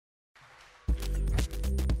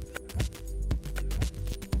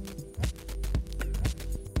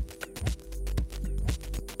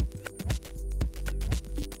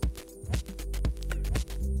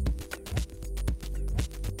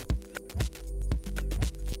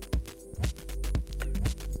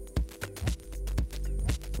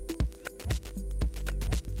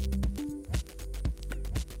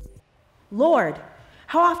Lord,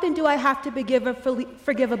 how often do I have to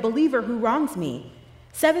forgive a believer who wrongs me?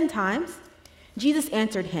 7 times? Jesus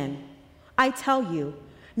answered him, I tell you,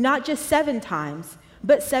 not just 7 times,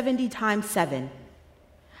 but 70 times 7.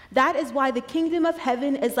 That is why the kingdom of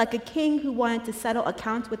heaven is like a king who wanted to settle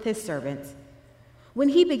accounts with his servants. When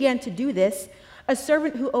he began to do this, a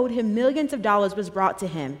servant who owed him millions of dollars was brought to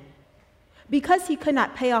him. Because he could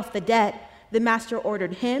not pay off the debt, the master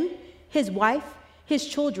ordered him, his wife, his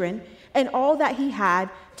children, and all that he had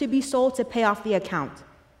to be sold to pay off the account.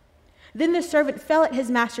 Then the servant fell at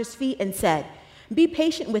his master's feet and said, Be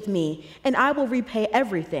patient with me, and I will repay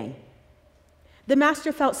everything. The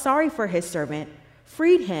master felt sorry for his servant,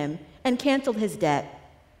 freed him, and canceled his debt.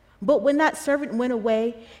 But when that servant went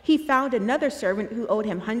away, he found another servant who owed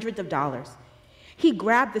him hundreds of dollars. He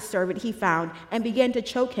grabbed the servant he found and began to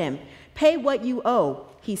choke him. Pay what you owe,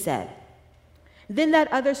 he said. Then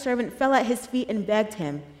that other servant fell at his feet and begged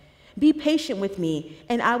him, Be patient with me,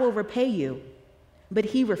 and I will repay you. But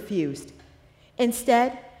he refused.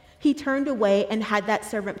 Instead, he turned away and had that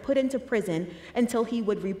servant put into prison until he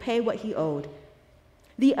would repay what he owed.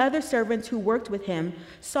 The other servants who worked with him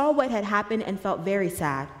saw what had happened and felt very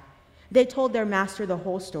sad. They told their master the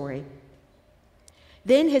whole story.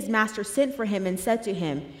 Then his master sent for him and said to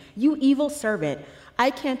him, You evil servant,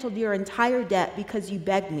 I canceled your entire debt because you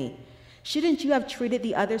begged me. Shouldn't you have treated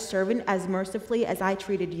the other servant as mercifully as I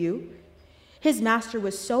treated you? His master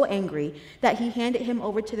was so angry that he handed him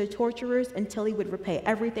over to the torturers until he would repay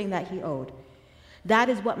everything that he owed. That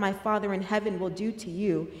is what my Father in heaven will do to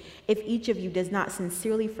you if each of you does not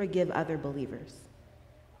sincerely forgive other believers.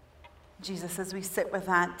 Jesus, as we sit with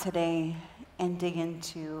that today and dig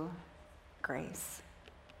into grace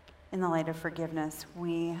in the light of forgiveness,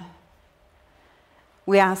 we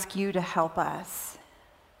ask you to help us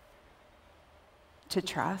to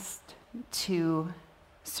trust, to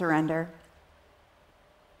surrender,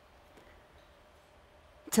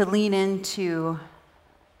 to lean into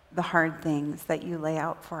the hard things that you lay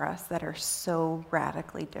out for us that are so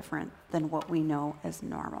radically different than what we know as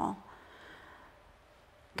normal.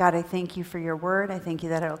 God, I thank you for your word. I thank you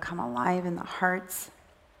that it'll come alive in the hearts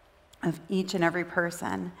of each and every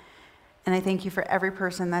person. And I thank you for every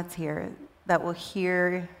person that's here that will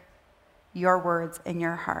hear your words in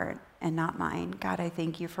your heart and not mine. God, I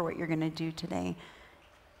thank you for what you're going to do today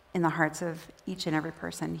in the hearts of each and every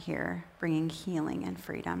person here, bringing healing and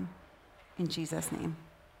freedom. In Jesus' name,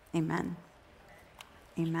 amen.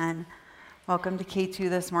 Amen. Welcome to K2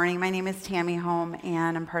 this morning. My name is Tammy Home,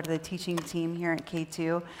 and I'm part of the teaching team here at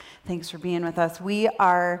K2. Thanks for being with us. We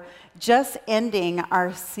are just ending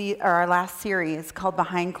our last series called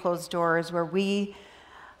Behind Closed Doors, where we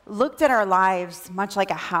looked at our lives much like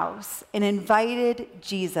a house and invited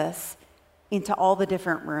Jesus into all the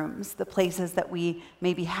different rooms, the places that we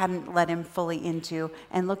maybe hadn't let him fully into,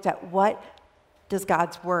 and looked at what does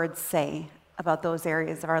God's word say about those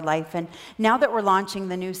areas of our life. And now that we're launching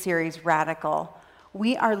the new series, Radical,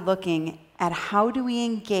 we are looking at how do we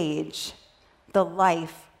engage the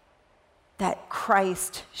life that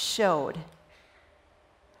Christ showed.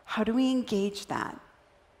 How do we engage that?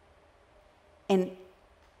 And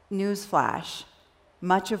newsflash,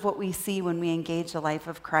 much of what we see when we engage the life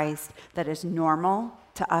of Christ that is normal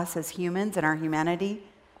to us as humans and our humanity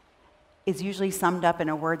is usually summed up in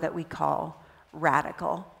a word that we call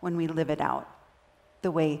radical when we live it out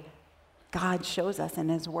the way God shows us in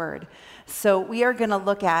his word. So we are going to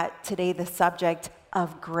look at today the subject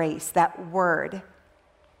of grace, that word,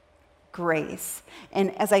 grace.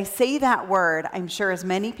 And as I say that word, I'm sure as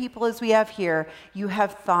many people as we have here, you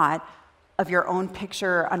have thought of your own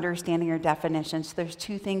picture or understanding or definition. So there's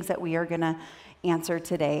 2 things that we are going to answer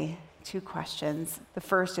today, 2 questions. The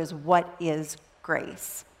first is, what is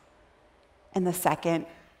grace? And the second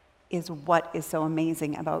is, what is so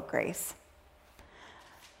amazing about grace?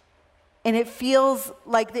 And it feels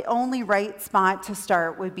like the only right spot to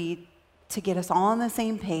start would be to get us all on the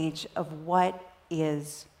same page of what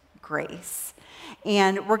is grace.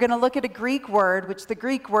 And we're going to look at a Greek word, which the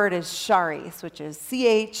Greek word is charis, which is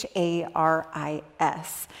charis.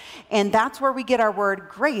 And that's where we get our word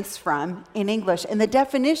grace from in English. And the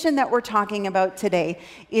definition that we're talking about today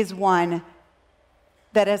is one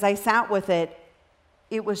that, as I sat with it,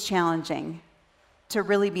 it was challenging to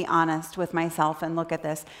really be honest with myself and look at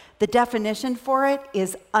this. The definition for it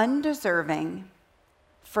is undeserving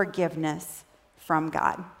forgiveness from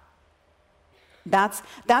God. That's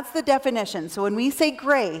the definition. So when we say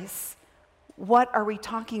grace, what are we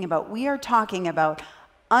talking about? We are talking about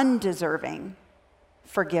undeserving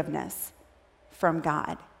forgiveness from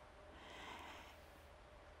God.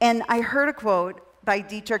 And I heard a quote by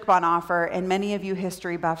Dietrich Bonhoeffer, and many of you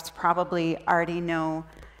history buffs probably already know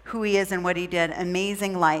who he is and what he did.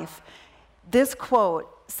 Amazing life. This quote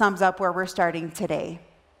sums up where we're starting today.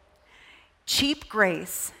 Cheap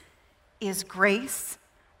grace is grace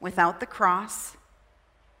without the cross,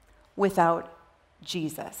 without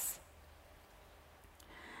Jesus.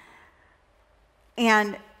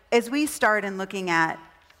 And as we start in looking at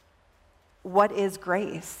what is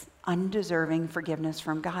grace, undeserving forgiveness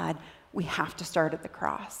from God, we have to start at the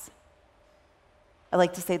cross. I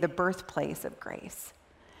like to say the birthplace of grace.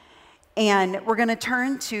 And we're going to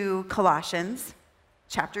turn to Colossians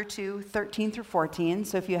chapter 2, 13 through 14.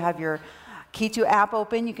 So if you have your Key2 app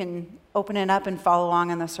open, you can open it up and follow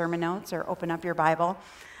along on the sermon notes or open up your Bible.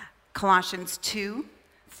 Colossians 2,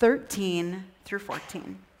 13 through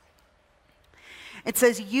 14. It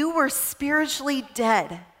says, "You were spiritually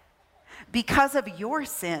dead because of your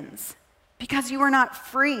sins, because you were not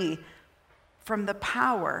free from the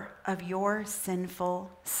power of your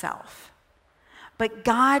sinful self. But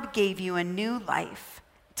God gave you a new life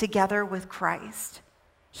together with Christ.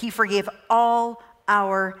 He forgave all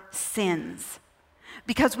our sins.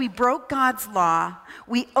 Because we broke God's law,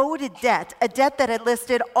 we owed a debt that had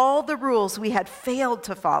listed all the rules we had failed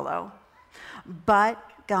to follow. But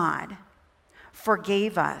God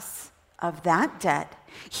forgave us of that debt.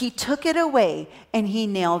 He took it away and he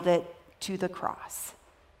nailed it to the cross."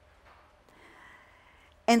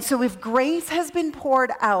 And so if grace has been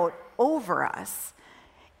poured out over us,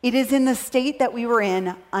 it is in the state that we were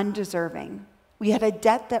in, undeserving. We had a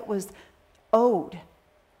debt that was owed.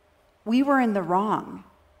 We were in the wrong.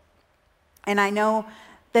 And I know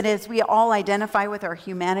that as we all identify with our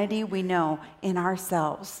humanity, we know in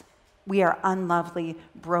ourselves we are unlovely,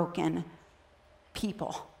 broken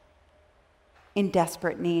people in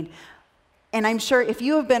desperate need. And I'm sure if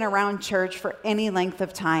you have been around church for any length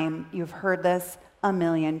of time, you've heard this a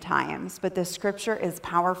million times. But this scripture is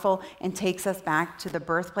powerful and takes us back to the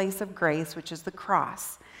birthplace of grace, which is the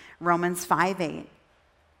cross. Romans 5:8.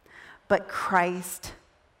 "But Christ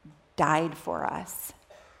died for us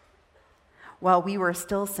while we were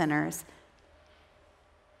still sinners.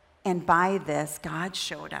 And by this, God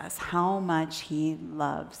showed us how much he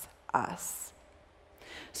loves us."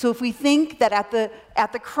 So if we think that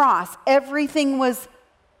at the cross, everything was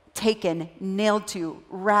taken, nailed to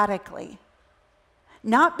radically,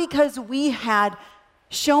 not because we had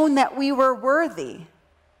shown that we were worthy,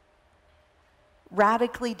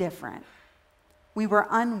 radically different. We were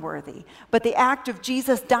unworthy. But the act of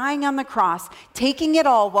Jesus dying on the cross, taking it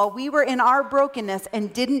all while we were in our brokenness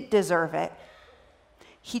and didn't deserve it,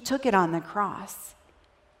 he took it on the cross.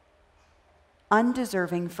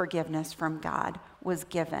 Undeserving forgiveness from God was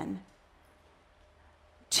given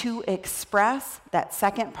to express that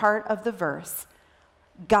second part of the verse,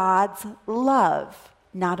 God's love,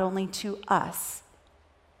 not only to us,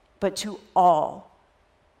 but to all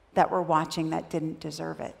that were watching that didn't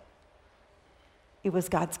deserve it. It was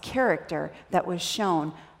God's character that was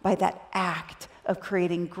shown by that act of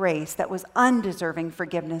creating grace that was undeserving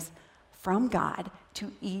forgiveness from God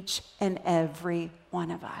to each and every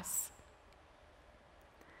one of us.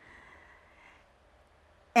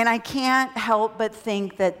 And I can't help but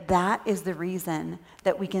think that that is the reason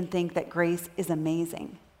that we can think that grace is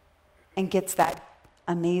amazing and gets that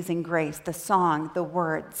amazing grace, the song, the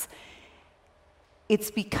words. It's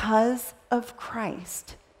because of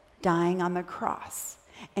Christ dying on the cross.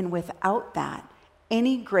 And without that,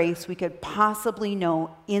 any grace we could possibly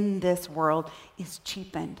know in this world is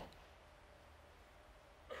cheapened.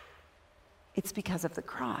 It's because of the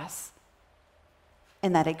cross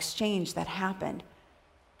and that exchange that happened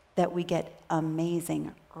that we get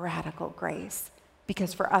amazing, radical grace.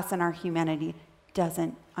 Because for us in our humanity,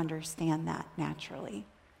 doesn't understand that naturally.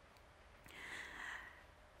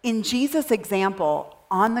 In Jesus' example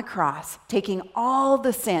on the cross, taking all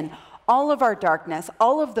the sin, all of our darkness,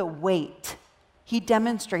 all of the weight, he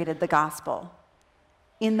demonstrated the gospel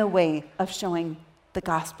in the way of showing the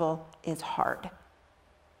gospel is hard.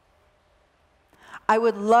 I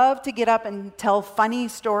would love to get up and tell funny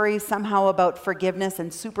stories somehow about forgiveness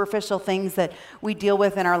and superficial things that we deal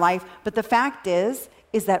with in our life. But the fact is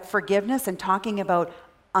that forgiveness and talking about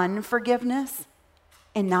unforgiveness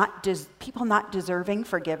and people not deserving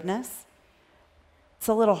forgiveness, it's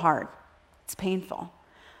a little hard. It's painful.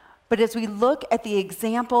 But as we look at the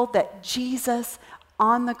example that Jesus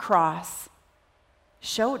on the cross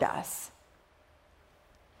showed us,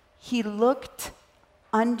 he looked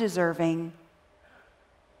undeserving,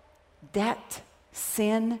 debt,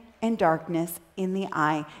 sin, and darkness in the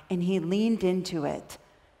eye, and he leaned into it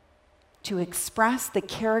to express the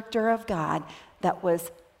character of God that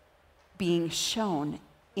was being shown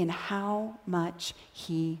in how much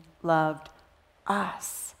he loved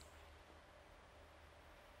us.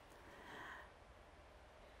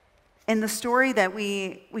 In the story that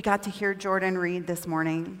we got to hear Jordan read this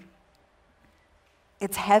morning,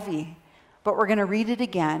 it's heavy, but we're going to read it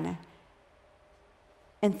again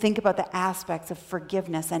and think about the aspects of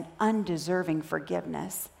forgiveness and undeserving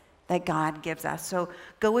forgiveness that God gives us. So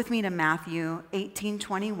go with me to Matthew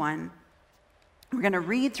 18:21. We're going to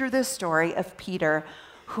read through this story of Peter,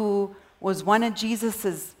 who was one of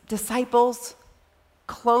Jesus' disciples,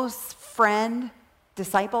 close friend,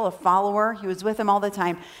 disciple, a follower. He was with him all the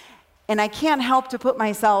time. And I can't help to put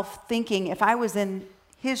myself thinking, if I was in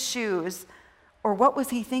his shoes, or what was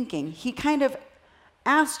he thinking? He kind of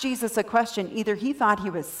asked Jesus a question. Either he thought he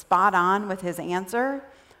was spot on with his answer,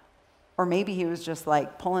 or maybe he was just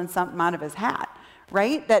like pulling something out of his hat,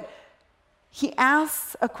 right? That he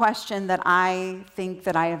asks a question that I think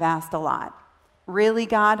that I have asked a lot. Really,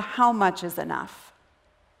 God, how much is enough?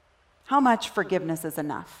 How much forgiveness is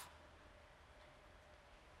enough?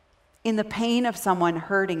 In the pain of someone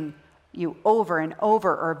hurting you over and over,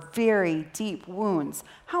 or very deep wounds,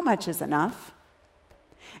 how much is enough?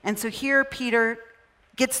 And so here Peter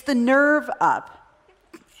gets the nerve up.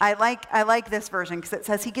 I like this version because it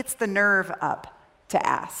says he gets the nerve up to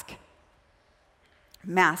ask,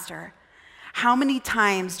 Master, how many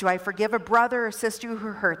times do I forgive a brother or sister who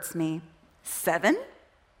hurts me? 7?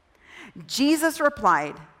 Jesus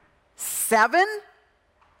replied, 7?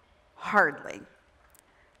 Hardly.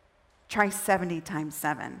 Try 70 times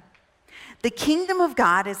 7. The kingdom of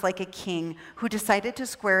God is like a king who decided to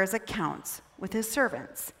square his accounts with his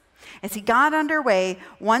servants. As he got underway,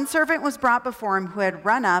 one servant was brought before him who had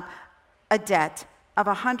run up a debt of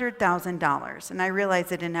 $100,000. And I realize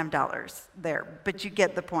I didn't have dollars there, but you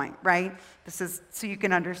get the point, right? This is so you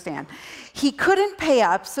can understand. He couldn't pay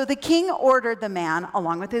up, so the king ordered the man,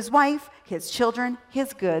 along with his wife, his children,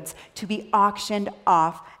 his goods, to be auctioned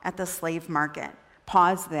off at the slave market.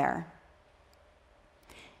 Pause there.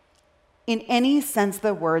 In any sense of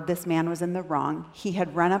the word, this man was in the wrong. He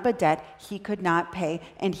had run up a debt he could not pay,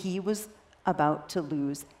 and he was about to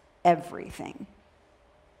lose everything.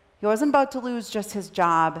 He wasn't about to lose just his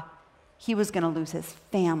job. He was going to lose his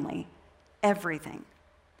family, everything.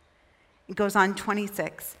 It goes on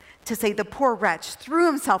 26 to say, the poor wretch threw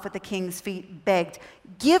himself at the king's feet, begged,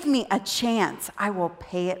 give me a chance, I will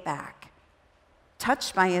pay it back.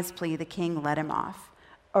 Touched by his plea, the king let him off,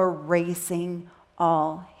 erasing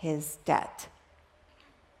all his debt.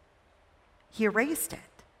 He erased it.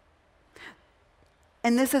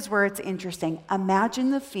 And this is where it's interesting.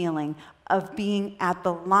 Imagine the feeling of being at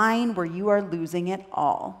the line where you are losing it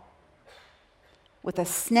all. With a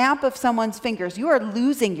snap of someone's fingers, you are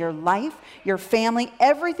losing your life, your family,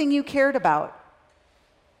 everything you cared about.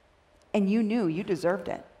 And you knew you deserved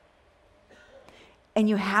it. And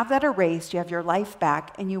you have that erased, you have your life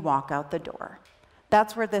back, and you walk out the door.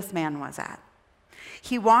 That's where this man was at.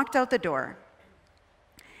 He walked out the door,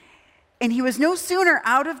 and he was no sooner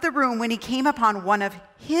out of the room when he came upon one of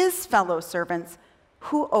his fellow servants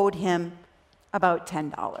who owed him about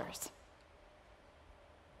 $10.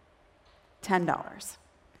 $10.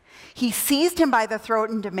 He seized him by the throat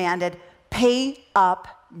and demanded, pay up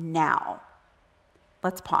now.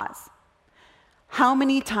 Let's pause. How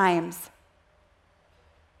many times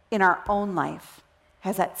in our own life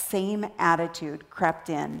has that same attitude crept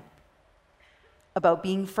in about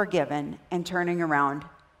being forgiven and turning around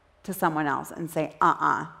to someone else and say,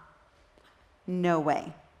 no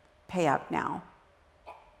way, pay up now?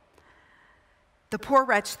 The poor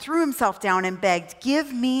wretch threw himself down and begged,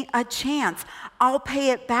 give me a chance, I'll pay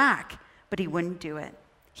it back. But he wouldn't do it.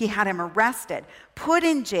 He had him arrested, put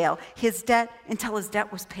in jail, until his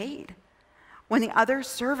debt was paid. When the other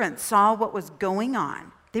servants saw what was going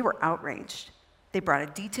on, they were outraged. They brought a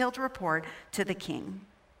detailed report to the king.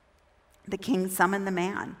 The king summoned the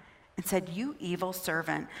man and said, you evil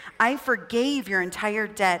servant, I forgave your entire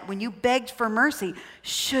debt when you begged for mercy.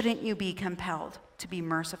 Shouldn't you be compelled to be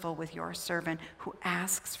merciful with your servant who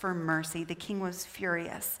asks for mercy? The king was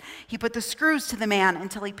furious. He put the screws to the man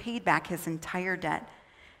until he paid back his entire debt.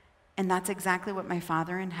 And that's exactly what my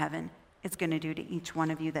Father in heaven is going to do to each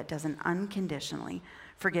one of you that doesn't unconditionally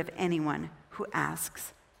forgive anyone who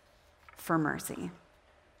asks for mercy.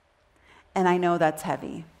 And I know that's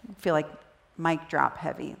heavy. I feel like mic drop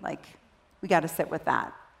heavy. Like, we got to sit with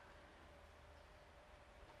that.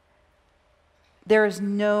 There is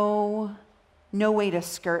no way to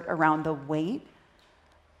skirt around the weight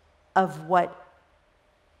of what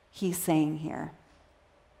he's saying here.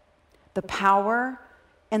 The power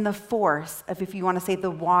and the force of, if you want to say the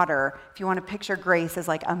water, if you want to picture grace as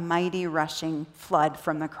like a mighty rushing flood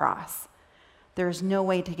from the cross. There's no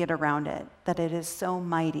way to get around it, that it is so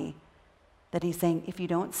mighty that he's saying, if you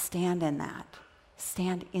don't stand in that,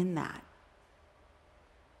 stand in that.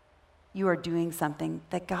 You are doing something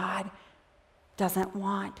that God doesn't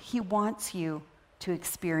want. He wants you to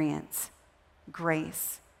experience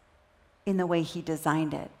grace in the way he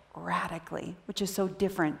designed it, radically, which is so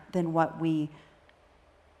different than what we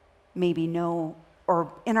maybe know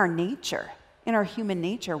or in our nature, in our human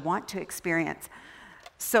nature, want to experience.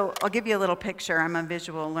 So I'll give you a little picture. I'm a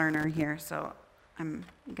visual learner here, so I'm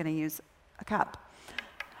going to use a cup.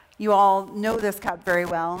 You all know this cup very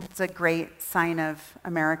well. It's a great sign of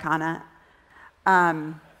Americana.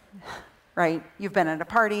 Right? You've been at a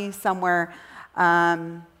party somewhere,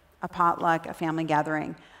 a potluck, a family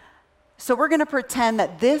gathering. So we're going to pretend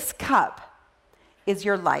that this cup is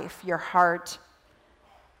your life, your heart.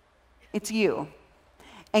 It's you.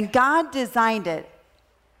 And God designed it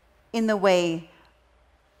in the way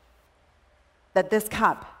that this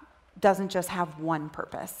cup doesn't just have one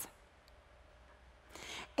purpose.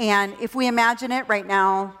 And if we imagine it right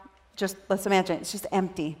now, let's imagine it's just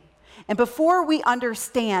empty. And before we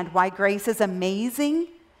understand why grace is amazing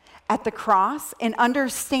at the cross and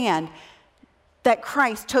understand that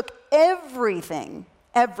Christ took everything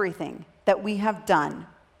that we have done,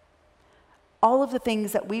 all of the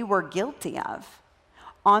things that we were guilty of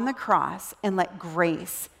on the cross, and let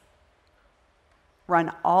grace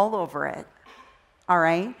run all over it, all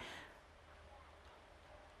right?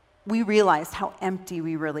 We realized how empty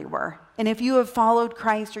we really were. And if you have followed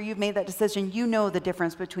Christ or you've made that decision, you know the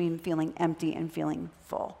difference between feeling empty and feeling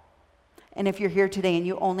full. And if you're here today and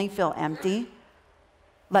you only feel empty,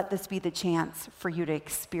 let this be the chance for you to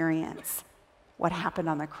experience what happened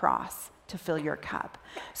on the cross to fill your cup.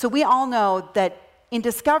 So we all know that in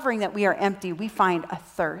discovering that we are empty, we find a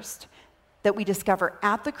thirst that we discover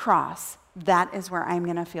at the cross. That is where I'm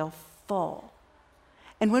going to feel full.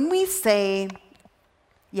 And when we say,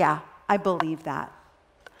 yeah, I believe that.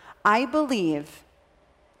 I believe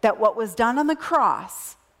that what was done on the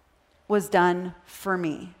cross was done for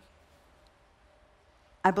me.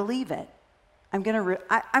 I believe it. I'm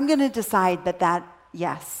going to decide that,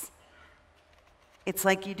 yes. It's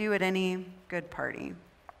like you do at any good party,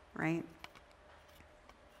 right?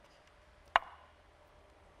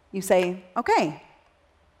 You say, okay,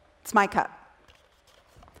 it's my cup.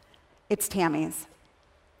 It's Tammy's.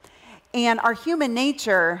 And our human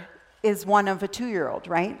nature is one of a 2-year-old,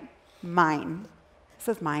 right? Mine.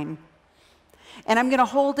 This is mine. And I'm going to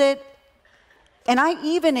hold it. And I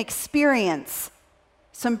even experience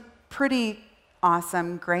some pretty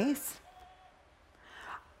awesome grace.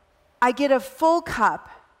 I get a full cup,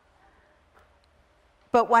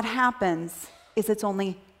 but what happens is it's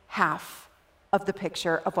only half of the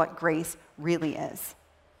picture of what grace really is.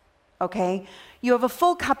 Okay? You have a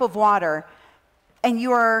full cup of water, and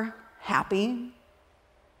you are happy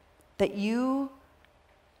that you've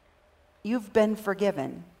been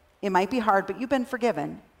forgiven. It might be hard, but you've been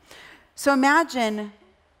forgiven. So imagine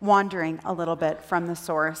wandering a little bit from the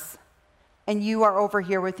source, and you are over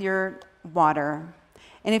here with your water.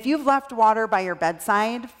 And if you've left water by your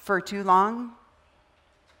bedside for too long,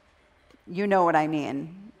 you know what I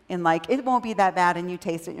mean. And like, it won't be that bad, and you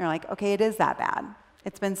taste it, and you're like, okay, it is that bad.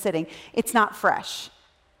 It's been sitting. It's not fresh.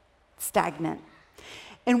 It's stagnant.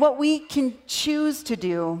 And what we can choose to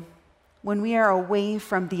do when we are away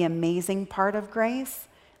from the amazing part of grace,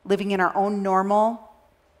 living in our own normal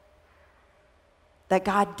that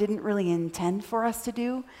God didn't really intend for us to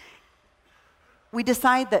do, we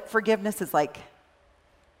decide that forgiveness is like,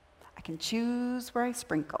 I can choose where I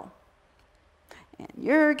sprinkle. And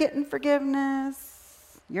you're getting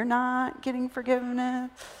forgiveness. You're not getting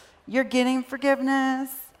forgiveness. You're getting forgiveness.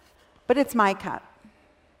 But it's my cup.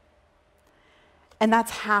 And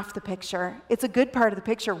that's half the picture. It's a good part of the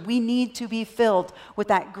picture. We need to be filled with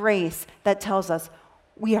that grace that tells us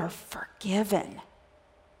we are forgiven.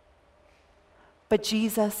 But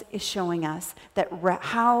Jesus is showing us that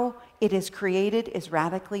how it is created is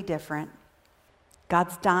radically different.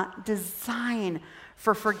 God's design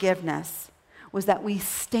for forgiveness was that we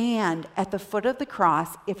stand at the foot of the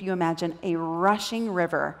cross, if you imagine a rushing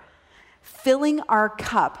river, filling our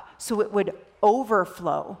cup so it would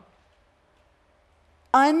overflow.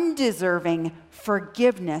 Undeserving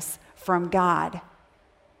forgiveness from God.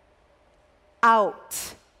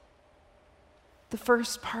 Out. The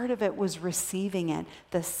first part of it was receiving it.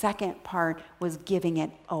 The second part was giving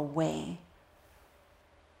it away.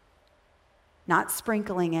 Not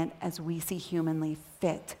sprinkling it as we see humanly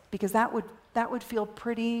fit, because that would That would feel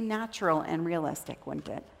pretty natural and realistic, wouldn't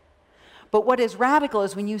it? But what is radical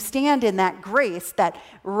is when you stand in that grace, that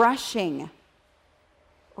rushing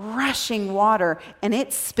water, and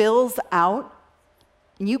it spills out,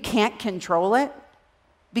 and you can't control it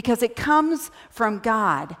because it comes from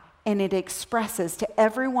God, and it expresses to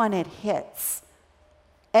everyone it hits,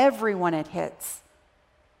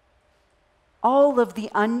 all of the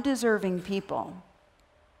undeserving people.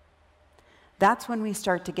 That's when we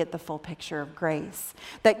start to get the full picture of grace.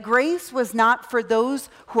 That grace was not for those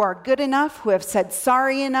who are good enough, who have said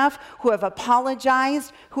sorry enough, who have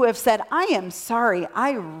apologized, who have said, I am sorry,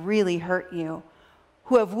 I really hurt you,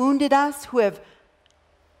 who have wounded us, who have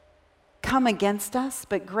come against us,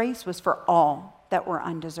 but grace was for all that were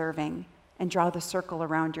undeserving, and draw the circle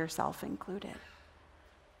around yourself included.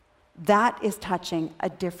 That is touching a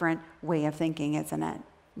different way of thinking, isn't it?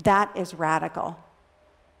 That is radical.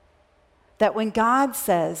 That when God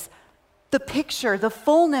says, the picture, the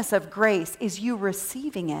fullness of grace is you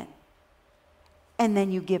receiving it and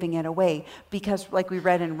then you giving it away. Because like we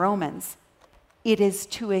read in Romans, it is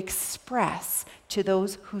to express to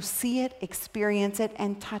those who see it, experience it,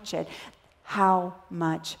 and touch it, how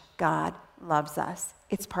much God loves us.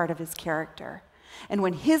 It's part of his character. And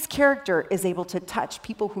when his character is able to touch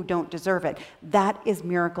people who don't deserve it, that is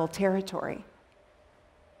miracle territory.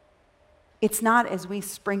 It's not as we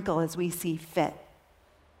sprinkle as we see fit.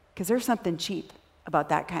 Because there's something cheap about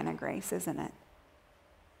that kind of grace, isn't it?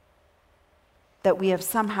 That we have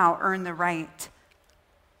somehow earned the right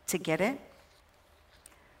to get it.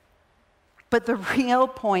 But the real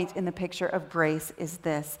point in the picture of grace is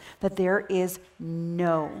this, that there is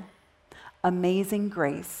no amazing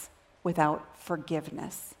grace without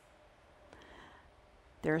forgiveness.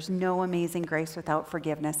 There's no amazing grace without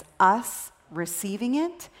forgiveness. Us receiving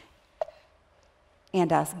it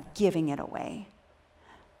and us giving it away.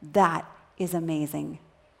 That is amazing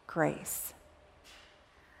grace.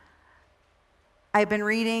 I've been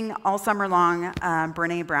reading all summer long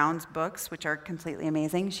Brené Brown's books, which are completely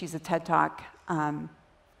amazing. She's a TED Talk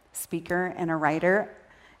speaker and a writer.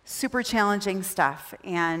 Super challenging stuff.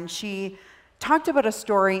 And she talked about a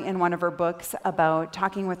story in one of her books about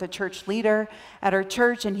talking with a church leader at her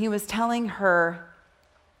church, and he was telling her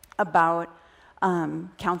about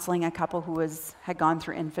counseling a couple who had gone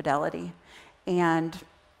through infidelity, and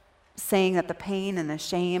saying that the pain and the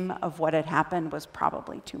shame of what had happened was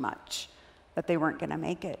probably too much, that they weren't going to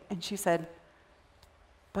make it. And she said,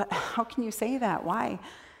 but how can you say that? Why?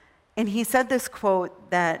 And he said this quote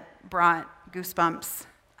that brought goosebumps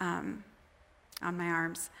on my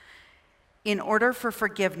arms. In order for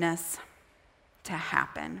forgiveness to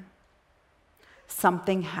happen,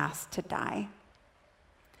 something has to die.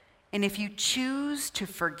 And if you choose to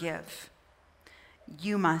forgive,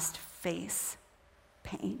 you must face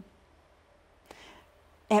pain.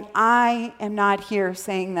 And I am not here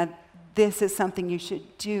saying that this is something you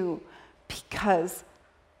should do because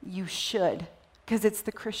you should, because it's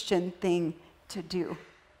the Christian thing to do.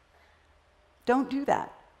 Don't do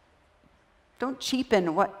that. Don't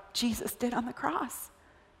cheapen what Jesus did on the cross.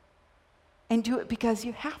 And do it because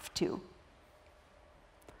you have to.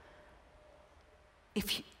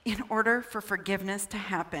 In order for forgiveness to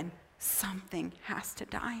happen, something has to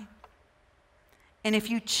die. And if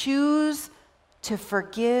you choose to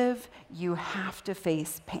forgive, you have to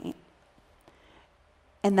face pain.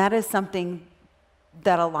 And that is something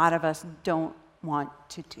that a lot of us don't want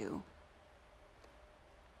to do.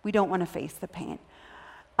 We don't want to face the pain.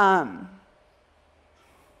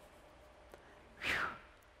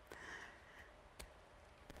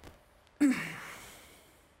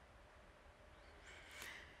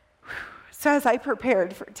 So as I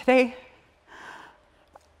prepared for today,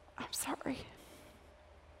 I'm sorry.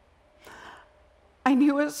 I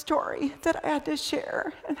knew a story that I had to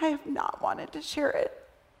share, and I have not wanted to share it.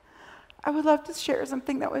 I would love to share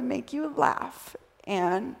something that would make you laugh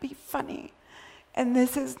and be funny. And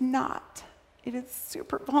this is not. It is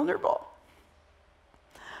super vulnerable.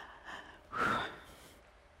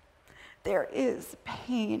 There is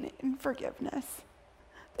pain in forgiveness.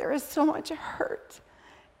 There is so much hurt.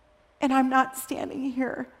 And I'm not standing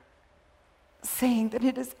here saying that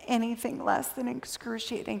it is anything less than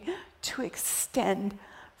excruciating to extend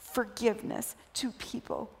forgiveness to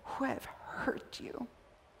people who have hurt you,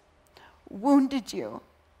 wounded you,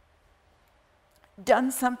 done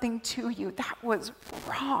something to you that was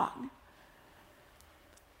wrong.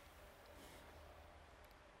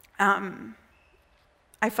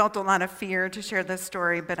 I felt a lot of fear to share this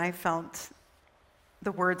story, but I felt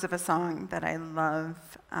the words of a song that I love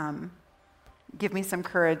give me some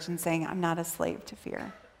courage in saying, I'm not a slave to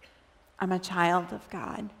fear. I'm a child of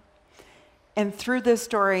God. And through this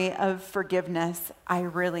story of forgiveness, I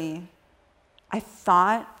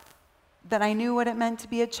thought that I knew what it meant to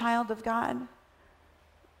be a child of God,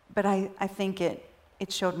 but I think it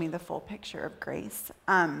showed me the full picture of grace.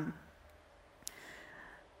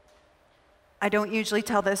 I don't usually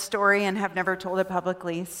tell this story and have never told it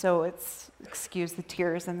publicly, so excuse the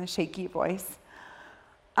tears and the shaky voice.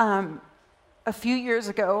 A few years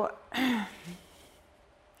ago, I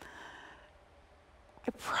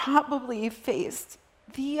probably faced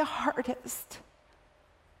the hardest,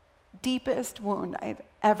 deepest wound I've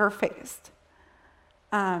ever faced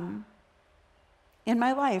in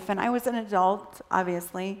my life. And I was an adult,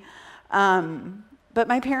 obviously, but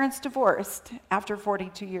my parents divorced after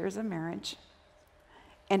 42 years of marriage.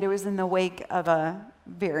 And it was in the wake of a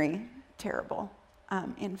very terrible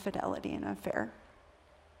infidelity and affair.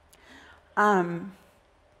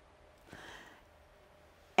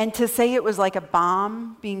 And to say it was like a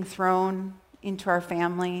bomb being thrown into our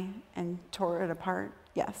family and tore it apart,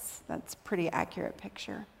 yes, that's a pretty accurate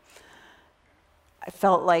picture. I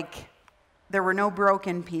felt like there were no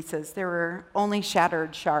broken pieces. There were only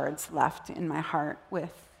shattered shards left in my heart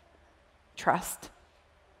with trust,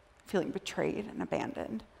 feeling betrayed and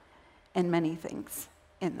abandoned, and many things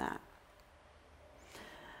in that.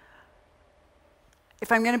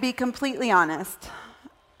 If I'm going to be completely honest,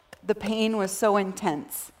 the pain was so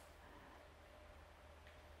intense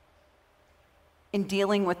in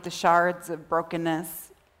dealing with the shards of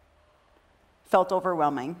brokenness, felt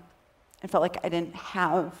overwhelming. It felt like I didn't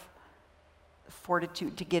have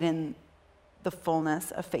fortitude to get in the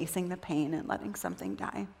fullness of facing the pain and letting something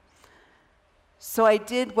die. So I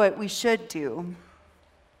did what we should do,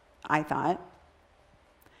 I thought.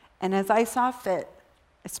 And as I saw fit,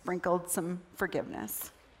 I sprinkled some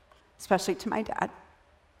forgiveness, especially to my dad.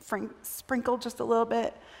 Sprinkled just a little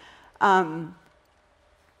bit. And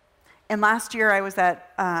last year I was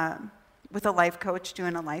with a life coach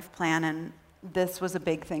doing a life plan, and this was a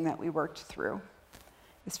big thing that we worked through,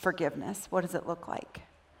 is forgiveness. What does it look like?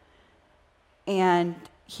 And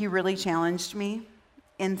he really challenged me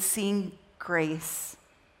in seeing grace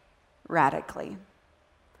radically.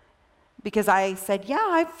 Because I said, yeah,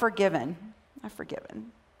 I've forgiven.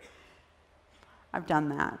 I've done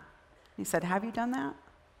that. He said, have you done that?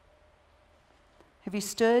 Have you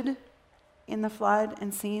stood in the flood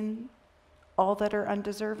and seen all that are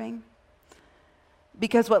undeserving?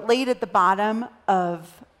 Because what laid at the bottom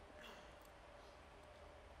of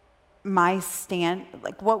my stand,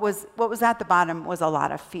 like what was at the bottom was a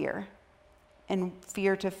lot of fear. And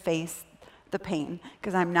fear to face the pain.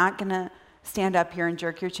 Because I'm not going to stand up here and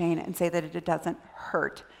jerk your chain and say that it doesn't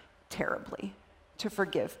hurt terribly to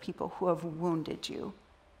forgive people who have wounded you,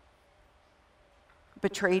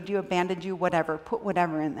 betrayed you, abandoned you, whatever. Put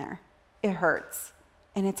whatever in there. It hurts.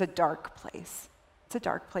 And it's a dark place. It's a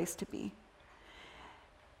dark place to be.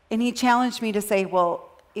 And he challenged me to say, well,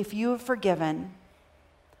 if you have forgiven,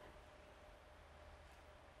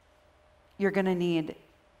 you're going to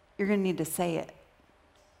need to say it.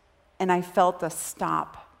 And I felt a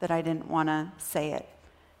stop that I didn't want to say it.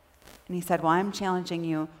 And he said, well, I'm challenging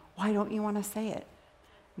you. Why don't you want to say it?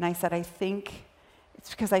 And I said, I think it's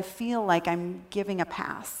because I feel like I'm giving a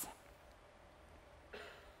pass.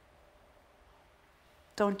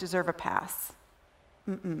 Don't deserve a pass.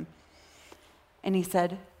 Mm-mm. And he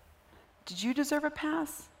said, did you deserve a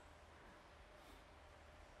pass?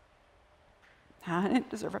 I didn't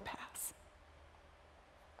deserve a pass.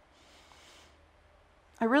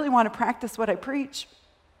 I really want to practice what I preach,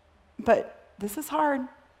 but this is hard.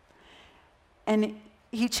 And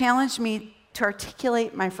he challenged me to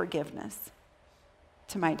articulate my forgiveness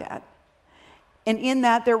to my dad. And in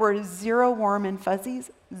that, there were zero warm and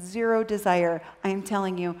fuzzies, zero desire. I am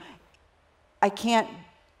telling you,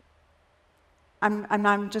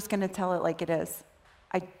 I'm just going to tell it like it is.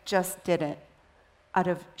 I just did it out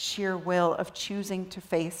of sheer will of choosing to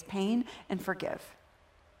face pain and forgive.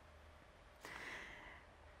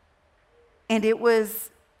 And it was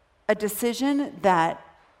a decision that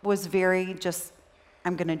was very just,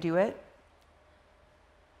 I'm going to do it.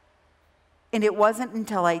 And it wasn't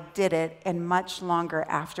until I did it, and much longer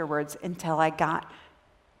afterwards, until I got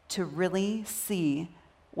to really see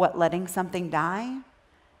what letting something die,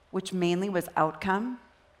 which mainly was outcome,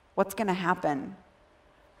 what's going to happen.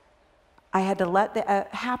 I had to let the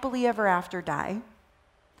happily ever after die,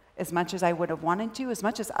 as much as I would have wanted to, as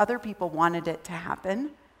much as other people wanted it to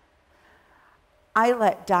happen. I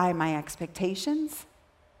let die my expectations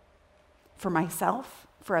for myself,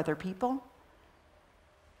 for other people,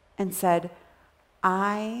 and said,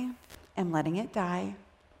 I am letting it die.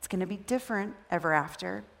 It's going to be different ever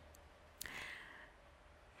after.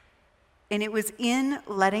 And it was in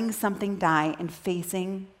letting something die and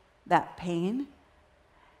facing that pain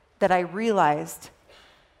that I realized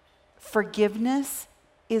forgiveness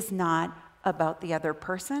is not about the other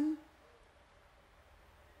person.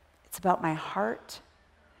 It's about my heart.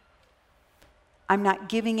 I'm not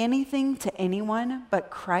giving anything to anyone but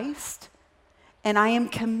Christ, and I am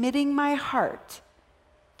committing my heart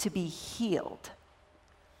to be healed.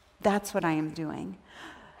 That's what I am doing.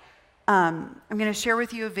 I'm going to share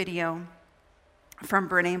with you a video from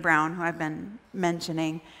Brené Brown, who I've been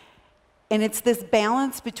mentioning. And it's this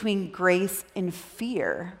balance between grace and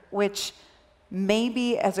fear, which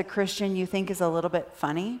maybe as a Christian you think is a little bit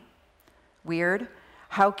funny, weird.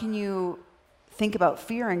 How can you think about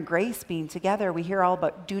fear and grace being together? We hear all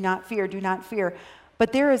about do not fear, do not fear.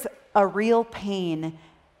 But there is a real pain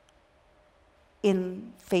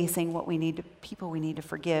in facing what we need to, people we need to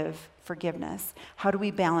forgive, forgiveness. How do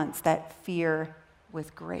we balance that fear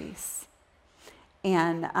with grace?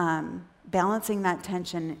 And balancing that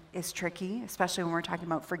tension is tricky, especially when we're talking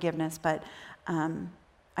about forgiveness, but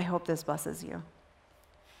I hope this blesses you.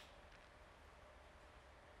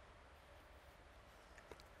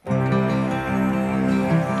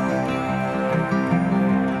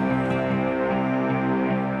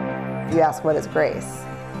 You ask, what is grace?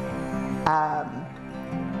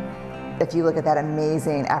 If you look at that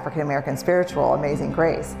amazing African-American spiritual, Amazing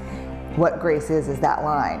Grace, what grace is that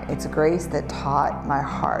line. It's grace that taught my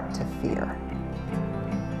heart to fear.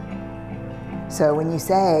 So when you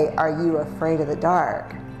say, are you afraid of the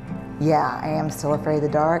dark? Yeah, I am still afraid of the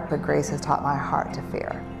dark, but grace has taught my heart to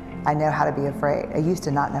fear. I know how to be afraid. I used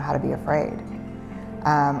to not know how to be afraid.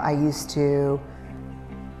 I used to,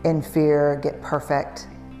 in fear, get perfect,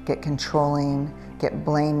 get controlling, get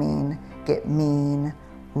blaming, get mean,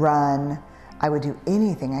 run. I would do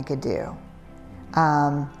anything I could do.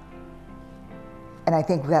 And I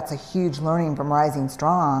think that's a huge learning from Rising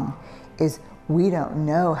Strong, is we don't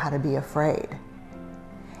know how to be afraid.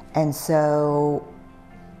 And so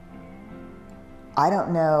I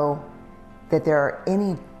don't know that there are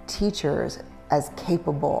any teachers as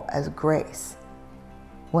capable as Grace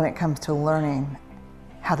when it comes to learning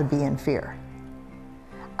how to be in fear.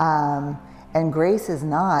 And grace is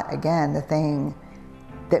not, again, the thing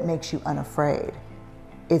that makes you unafraid.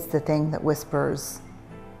 It's the thing that whispers,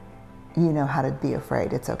 you know how to be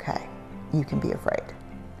afraid. It's okay. You can be afraid.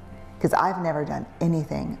 Because I've never done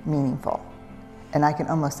anything meaningful, and I can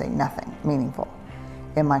almost say nothing meaningful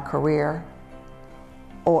in my career,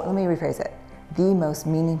 or let me rephrase it, the most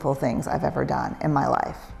meaningful things I've ever done in my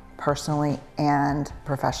life, personally and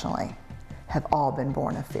professionally, have all been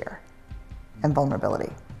born of fear and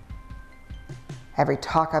vulnerability. Every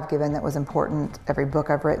talk I've given that was important, every book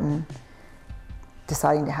I've written,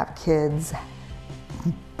 deciding to have kids,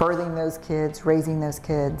 birthing those kids, raising those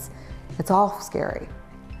kids, it's all scary.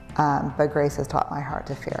 But grace has taught my heart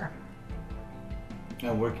to fear.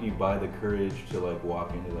 And where can you buy the courage to like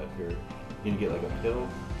walk into that fear? Can you get like a pill?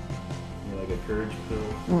 You know, like a courage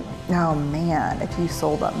pill? Oh man, if you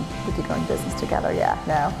sold them, we could go in business together. Yeah,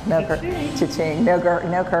 no cha-ching, no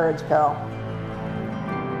courage pill.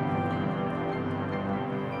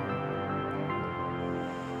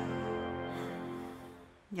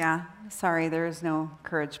 Yeah, sorry, there is no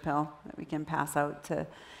courage pill that we can pass out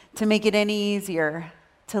to make it any easier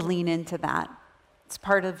to lean into that. It's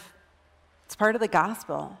part of the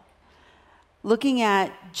gospel. Looking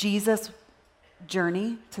at Jesus'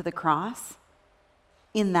 journey to the cross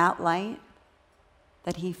in that light,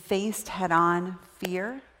 that he faced head on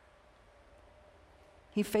fear.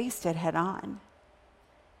 He faced it head on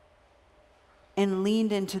and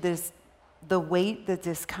leaned into the weight, the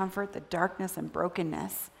discomfort, the darkness and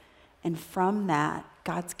brokenness. And from that,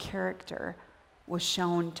 God's character was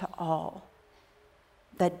shown to all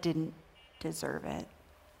that didn't deserve it.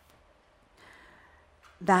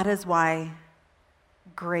 That is why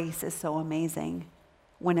grace is so amazing,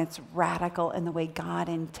 when it's radical in the way God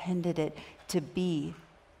intended it to be,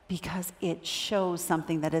 because it shows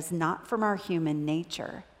something that is not from our human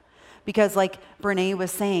nature. Because like Brené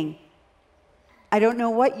was saying, I don't know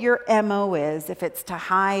what your MO is, if it's to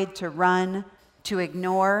hide, to run, to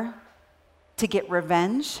ignore, to get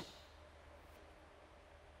revenge.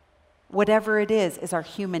 Whatever it is our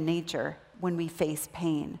human nature when we face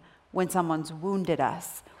pain. When someone's wounded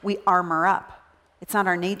us, we armor up. It's not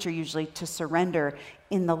our nature usually to surrender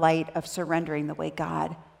in the light of surrendering the way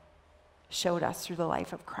God showed us through the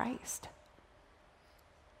life of Christ.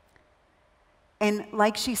 And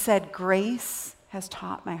like she said, grace has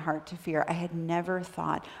taught my heart to fear. I had never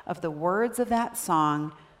thought of the words of that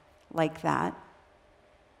song like that.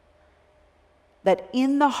 that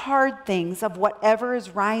in the hard things of whatever is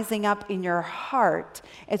rising up in your heart,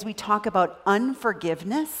 as we talk about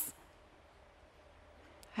unforgiveness,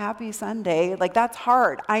 happy Sunday, like that's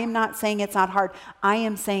hard. I am not saying it's not hard. I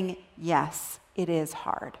am saying, yes, it is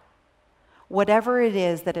hard. Whatever it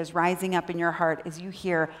is that is rising up in your heart as you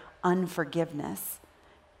hear unforgiveness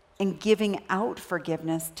and giving out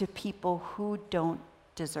forgiveness to people who don't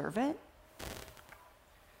deserve it,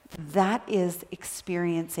 that is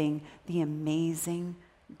experiencing the amazing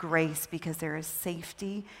grace, because there is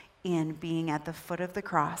safety in being at the foot of the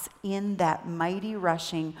cross, in that mighty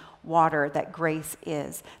rushing water that grace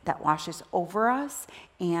is, that washes over us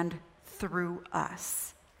and through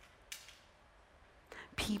us.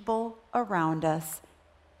 People around us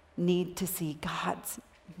need to see God's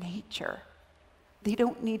nature. They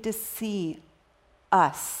don't need to see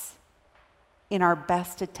us in our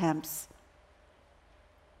best attempts,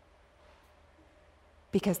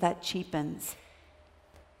 because that cheapens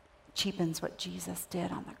what Jesus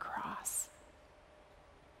did on the cross.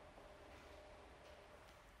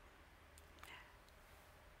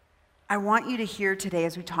 I want you to hear today,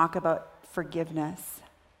 as we talk about forgiveness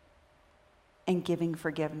and giving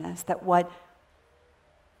forgiveness, that what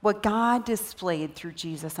God displayed through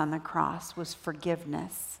Jesus on the cross was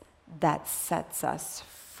forgiveness that sets us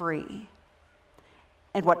free.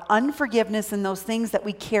 And what unforgiveness and those things that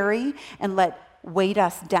we carry and let weight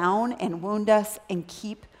us down and wound us and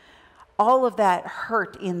keep all of that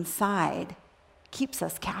hurt inside keeps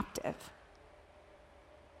us captive,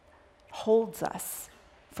 holds us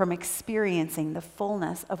from experiencing the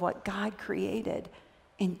fullness of what God created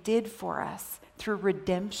and did for us through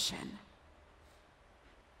redemption.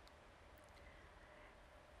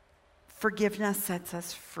 Forgiveness sets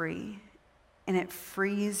us free, and it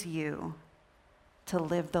frees you to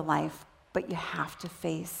live the life, but you have to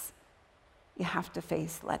face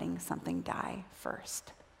letting something die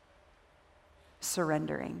first.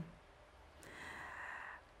 Surrendering.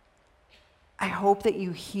 I hope that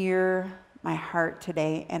you hear my heart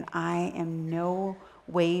today, and I am no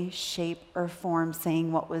way, shape, or form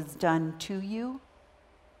saying what was done to you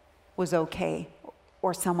was okay,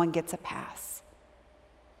 or someone gets a pass.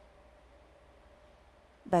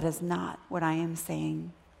 That is not what I am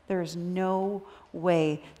saying. There is no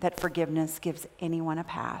way that forgiveness gives anyone a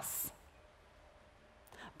pass.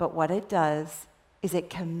 But what it does is it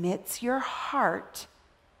commits your heart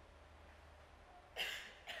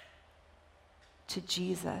to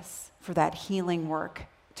Jesus for that healing work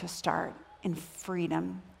to start and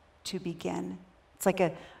freedom to begin. It's like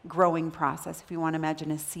a growing process. If you want to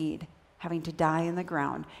imagine a seed having to die in the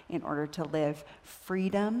ground in order to live.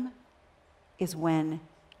 Freedom is when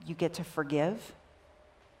you get to forgive,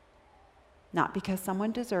 not because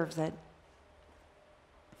someone deserves it,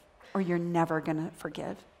 or you're never going to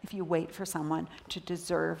forgive if you wait for someone to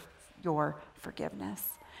deserve your forgiveness.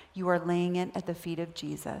 You are laying it at the feet of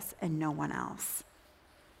Jesus and no one else.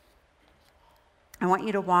 I want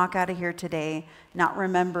you to walk out of here today not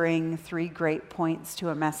remembering 3 great points to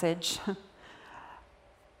a message,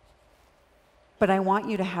 but I want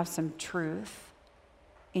you to have some truth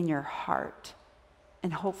in your heart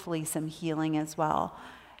and hopefully some healing as well.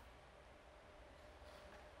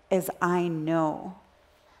 As I know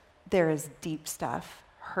there is deep stuff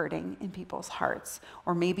hurting in people's hearts.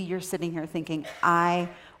 Or maybe you're sitting here thinking, I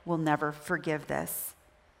will never forgive this.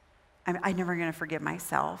 I'm never going to forgive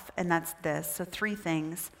myself. And that's this. So 3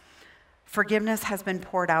 things. Forgiveness has been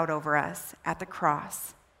poured out over us at the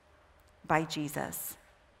cross by Jesus.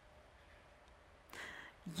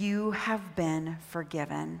 You have been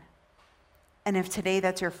forgiven. And if today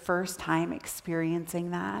that's your first time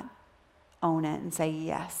experiencing that, own it and say,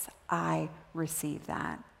 yes, I receive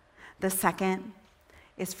that. The second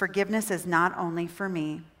is forgiveness is not only for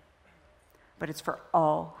me, but it's for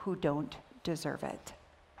all who don't deserve it.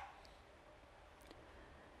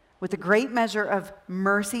 With the great measure of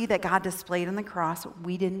mercy that God displayed on the cross,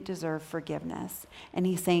 we didn't deserve forgiveness. And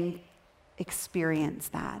he's saying, experience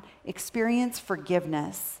that. Experience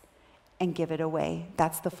forgiveness and give it away.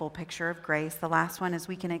 That's the full picture of grace. The last one is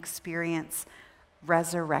we can experience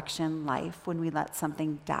resurrection life when we let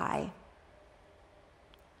something die.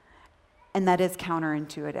 And that is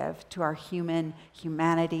counterintuitive to our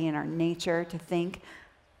humanity and our nature to think.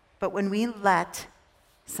 But when we let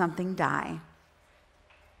something die,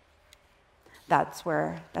 that's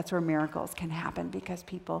where miracles can happen, because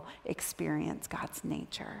people experience God's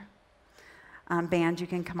nature. Band, you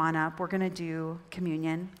can come on up. We're going to do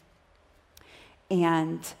communion.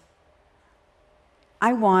 And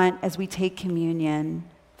I want, as we take communion,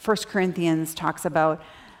 1 Corinthians talks about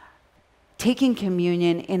taking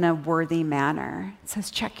communion in a worthy manner. It says,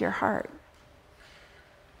 check your heart.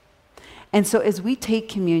 And so as we take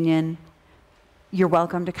communion, you're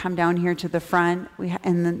welcome to come down here to the front.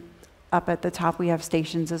 And then up at the top, we have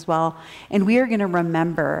stations as well. And we are going to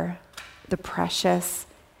remember the precious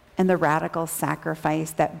and the radical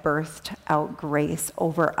sacrifice that birthed out grace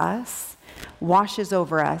over us, washes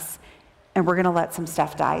over us, and we're going to let some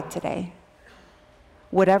stuff die today.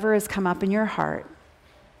 Whatever has come up in your heart,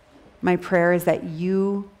 my prayer is that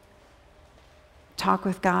you talk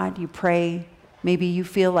with God, you pray. Maybe you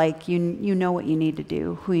feel like you know what you need to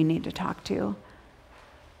do, who you need to talk to.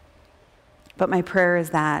 But my prayer is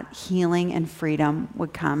that healing and freedom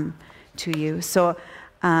would come to you. So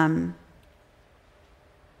I'm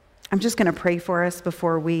just going to pray for us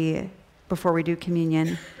before we do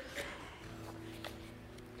communion.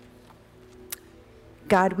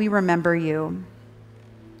 God, we remember you.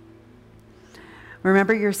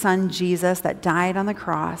 Remember your son, Jesus, that died on the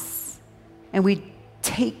cross. And we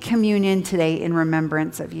take communion today in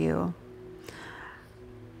remembrance of you.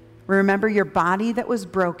 Remember your body that was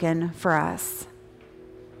broken for us.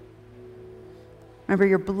 Remember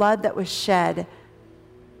your blood that was shed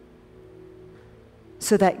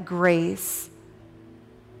so that grace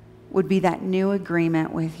would be that new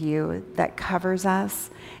agreement with you that covers us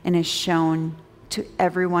and is shown to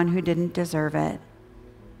everyone who didn't deserve it.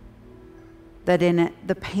 That in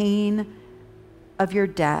the pain of your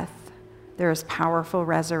death, there is powerful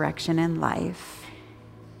resurrection and life.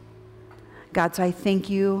 God, so I thank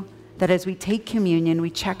you that as we take communion, we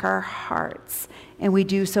check our hearts, and we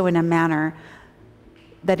do so in a manner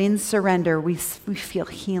that in surrender, we feel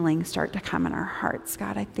healing start to come in our hearts.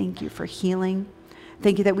 God, I thank you for healing.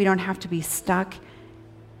 Thank you that we don't have to be stuck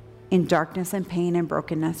in darkness and pain and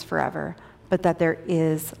brokenness forever, but that there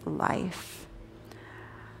is life.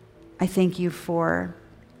 I thank you for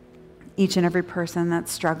each and every person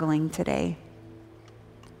that's struggling today.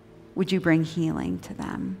 Would you bring healing to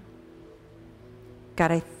them?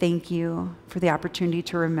 God, I thank you for the opportunity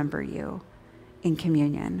to remember you in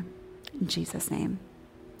communion. In Jesus' name,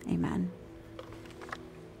 amen.